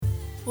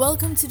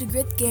Welcome to the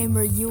Grit Game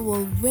where you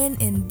will win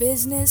in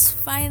business,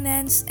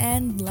 finance,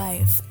 and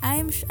life.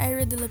 I'm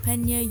Shaira De La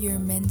Pena, your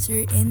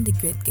mentor in the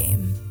Grit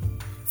Game.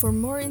 For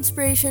more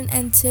inspiration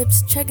and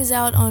tips, check us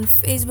out on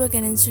Facebook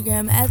and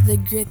Instagram at the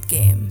Grit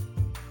Game.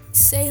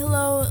 Say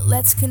hello,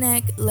 let's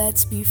connect,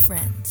 let's be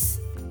friends.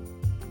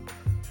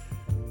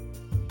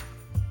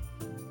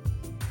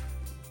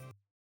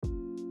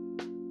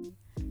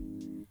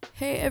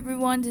 Hey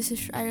everyone, this is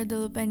Shaira De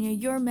La Pena,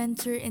 your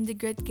mentor in the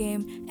Grit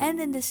Game, and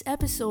in this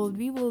episode,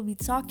 we will be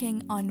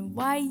talking on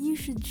why you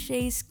should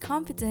chase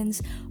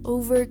competence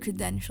over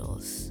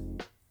credentials.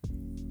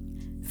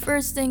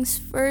 First things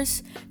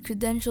first,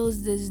 credentials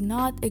does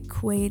not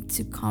equate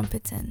to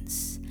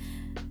competence.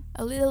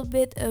 A little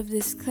bit of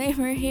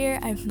disclaimer here,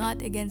 I'm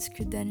not against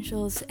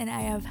credentials and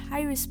I have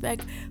high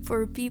respect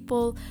for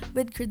people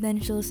with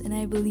credentials and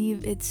I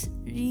believe it's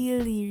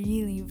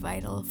really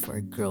vital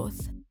for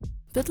growth.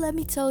 But let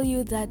me tell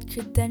you that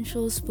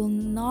credentials will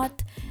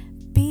not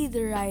be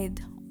the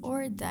ride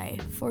or die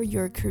for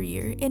your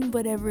career in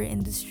whatever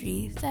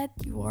industry that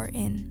you are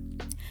in.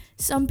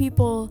 Some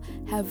people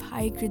have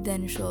high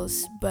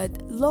credentials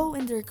but low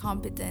in their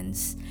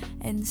competence,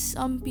 and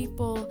some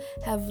people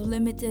have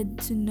limited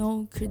to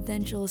no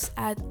credentials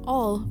at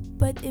all.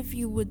 But if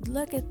you would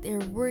look at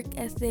their work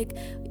ethic,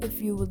 if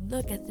you would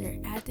look at their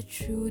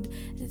attitude,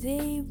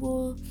 they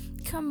will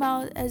come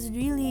out as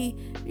really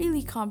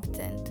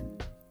competent.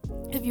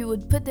 If you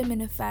would put them in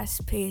a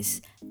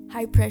fast-paced,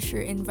 high-pressure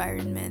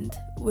environment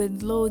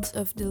with loads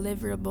of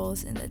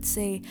deliverables and let's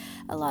say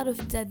a lot of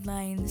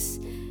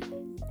deadlines,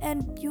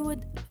 and you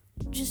would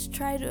just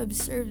try to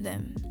observe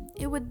them,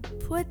 it would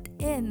put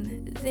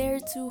in their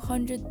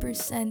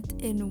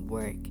 200% in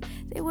work.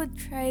 They would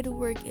try to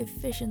work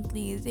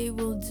efficiently. They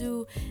will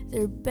do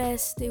their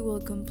best. They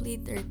will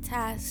complete their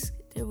tasks.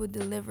 They would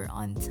deliver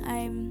on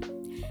time.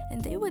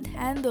 And they would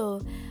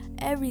handle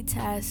every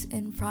task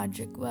and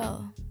project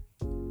well.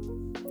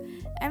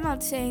 I'm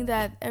not saying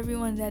that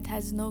everyone that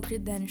has no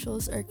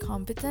credentials are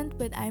competent,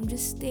 but I'm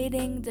just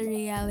stating the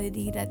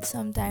reality that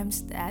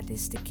sometimes that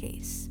is the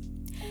case.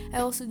 I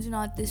also do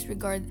not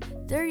disregard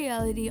the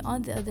reality,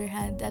 on the other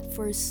hand, that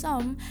for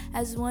some,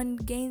 as one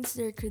gains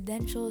their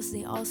credentials,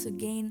 they also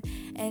gain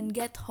and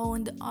get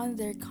honed on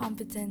their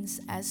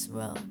competence as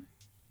well.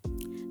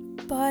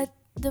 But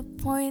the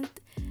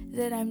point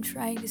that I'm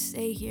trying to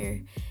say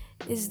here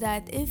is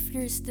that if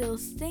you're still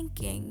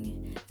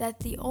thinking that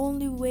the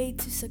only way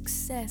to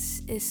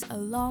success is a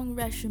long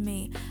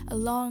resume, a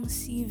long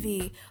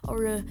CV,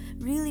 or a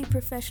really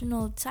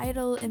professional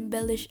title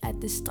embellished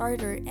at the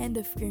start or end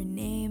of your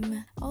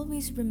name,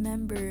 always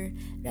remember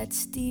that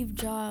Steve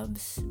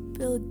Jobs,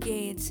 Bill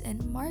Gates,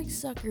 and Mark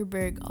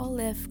Zuckerberg all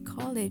left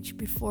college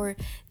before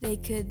they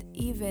could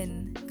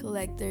even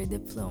collect their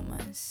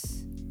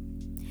diplomas.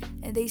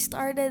 And they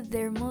started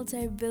their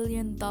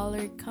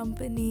multi-billion-dollar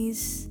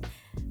companies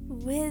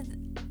with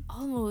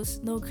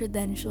almost no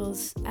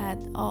credentials at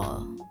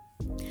all.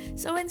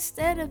 So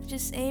instead of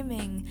just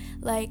aiming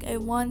like I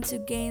want to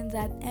gain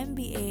that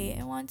MBA,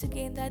 I want to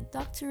gain that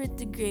doctorate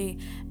degree,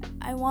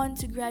 I want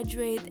to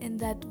graduate in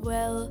that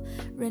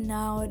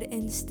well-renowned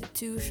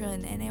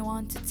institution, and I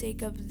want to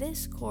take up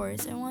this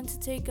course, I want to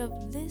take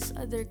up this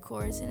other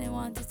course, and I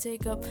want to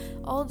take up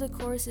all the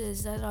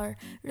courses that are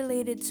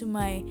related to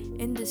my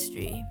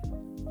industry.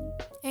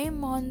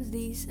 Aim on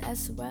these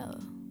as well.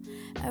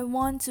 I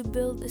want to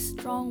build a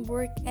strong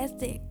work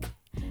ethic.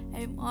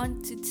 I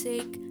want to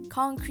take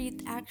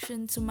concrete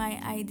action to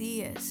my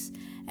ideas.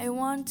 I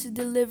want to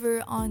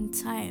deliver on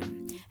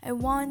time. I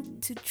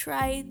want to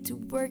try to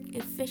work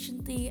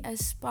efficiently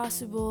as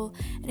possible,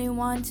 and I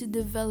want to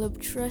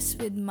develop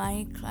trust with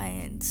my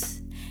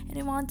clients. And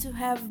I want to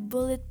have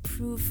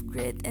bulletproof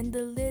grit, and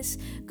the list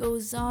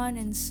goes on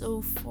and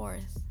so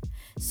forth.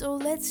 So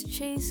let's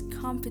chase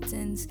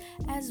competence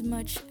as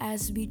much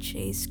as we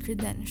chase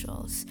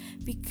credentials.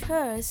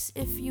 Because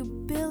if you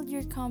build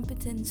your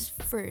competence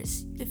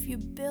first, if you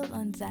build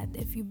on that,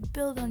 if you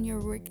build on your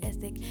work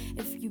ethic,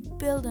 if you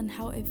build on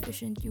how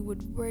efficient you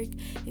would work,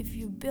 if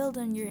you build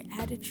on your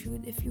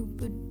attitude, if you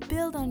would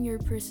build on your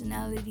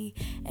personality,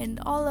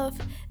 and all of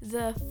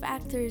the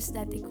factors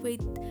that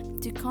equate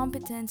to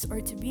competence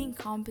or to being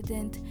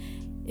competent,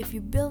 if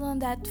you build on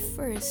that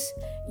first,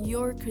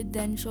 your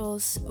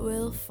credentials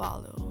will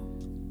follow.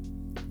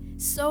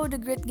 So the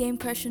Grit Game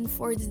question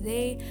for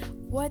today,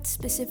 what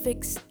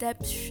specific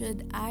steps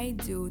should I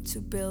do to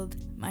build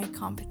my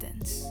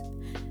competence?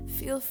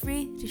 Feel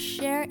free to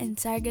share and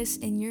tag us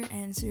in your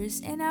answers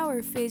in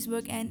our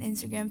Facebook and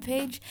Instagram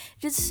page.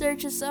 Just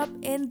search us up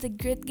in the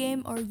Grit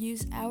Game or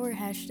use our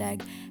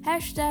hashtag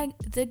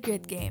the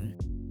Grit Game.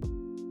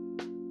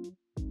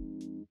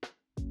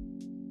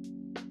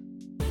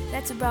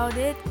 That's about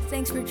it.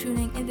 Thanks for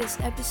tuning in this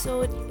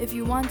episode. If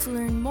you want to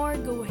learn more,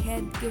 go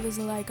ahead, give us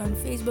a like on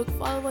Facebook,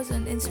 follow us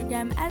on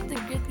Instagram at The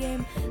Grit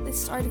Game. Let's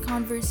start a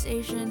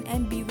conversation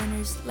and be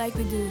winners like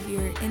we do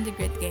here in The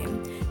Grit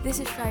Game.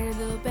 This is Shaira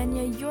De La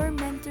Pena, your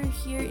mentor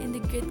here in The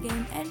Grit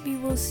Game, and we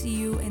will see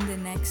you in the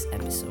next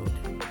episode.